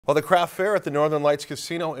Well, the craft fair at the Northern Lights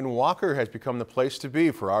Casino in Walker has become the place to be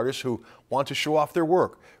for artists who want to show off their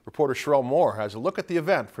work. Reporter Sherelle Moore has a look at the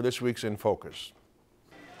event for this week's In Focus.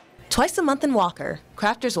 Twice a month in Walker,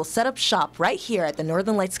 crafters will set up shop right here at the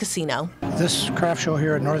Northern Lights Casino. This craft show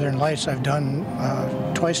here at Northern Lights I've done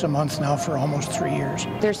twice a month now for almost 3 years.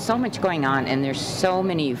 There's so much going on and there's so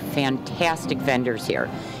many fantastic vendors here.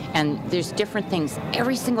 And there's different things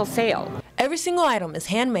every single sale. Every single item is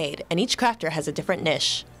handmade and each crafter has a different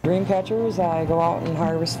niche. Dream catchers, I go out and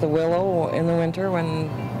harvest the willow in the winter when,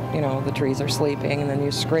 the trees are sleeping, and then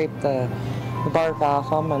you scrape the bark off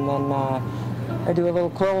them, and then I do a little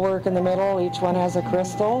quill work in the middle. Each one has a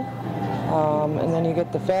crystal, and then you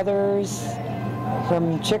get the feathers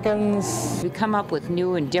from chickens. We come up with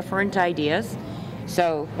new and different ideas.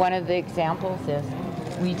 So one of the examples is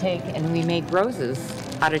we take and we make roses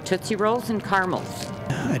out of Tootsie Rolls and caramels.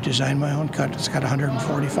 I designed my own cut. It's got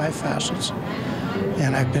 145 facets,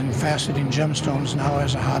 and I've been faceting gemstones now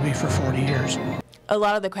as a hobby for 40 years. A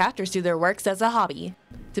lot of the crafters do their works as a hobby,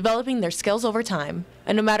 developing their skills over time.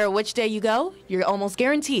 And no matter which day you go, you're almost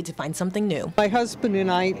guaranteed to find something new. My husband and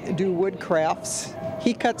I do wood crafts.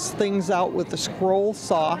 He cuts things out with a scroll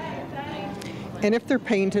saw, and if they're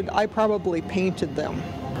painted, I probably painted them.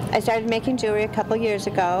 I started making jewelry a couple years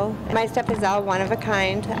ago. My stuff is all one of a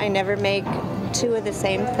kind. I never make two of the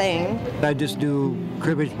same thing. I just do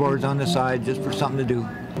cribbage boards on the side just for something to do.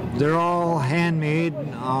 They're all handmade.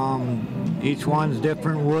 Each one's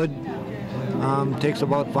different wood. Takes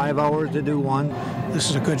about 5 hours to do one. This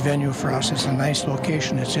is a good venue for us. It's a nice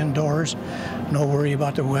location. It's indoors. No worry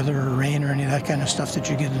about the weather or rain or any of that kind of stuff that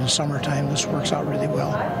you get in the summertime. This works out really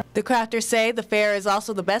well. The crafters say the fair is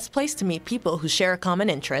also the best place to meet people who share a common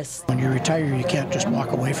interest. When you retire, you can't just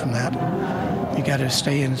walk away from that. You got to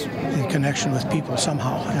stay in connection with people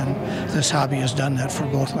somehow, and this hobby has done that for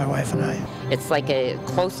both my wife and I. It's like a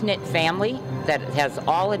close-knit family that has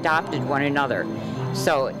all adopted one another.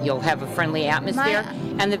 So you'll have a friendly atmosphere,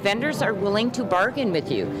 and the vendors are willing to bargain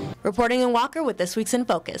with you. Reporting in Walker with this week's In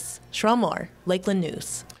Focus, Sherelle Moore, Lakeland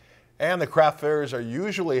News. And the craft fairs are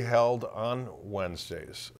usually held on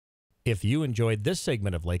Wednesdays. If you enjoyed this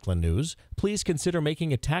segment of Lakeland News, please consider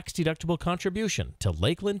making a tax-deductible contribution to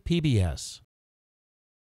Lakeland PBS.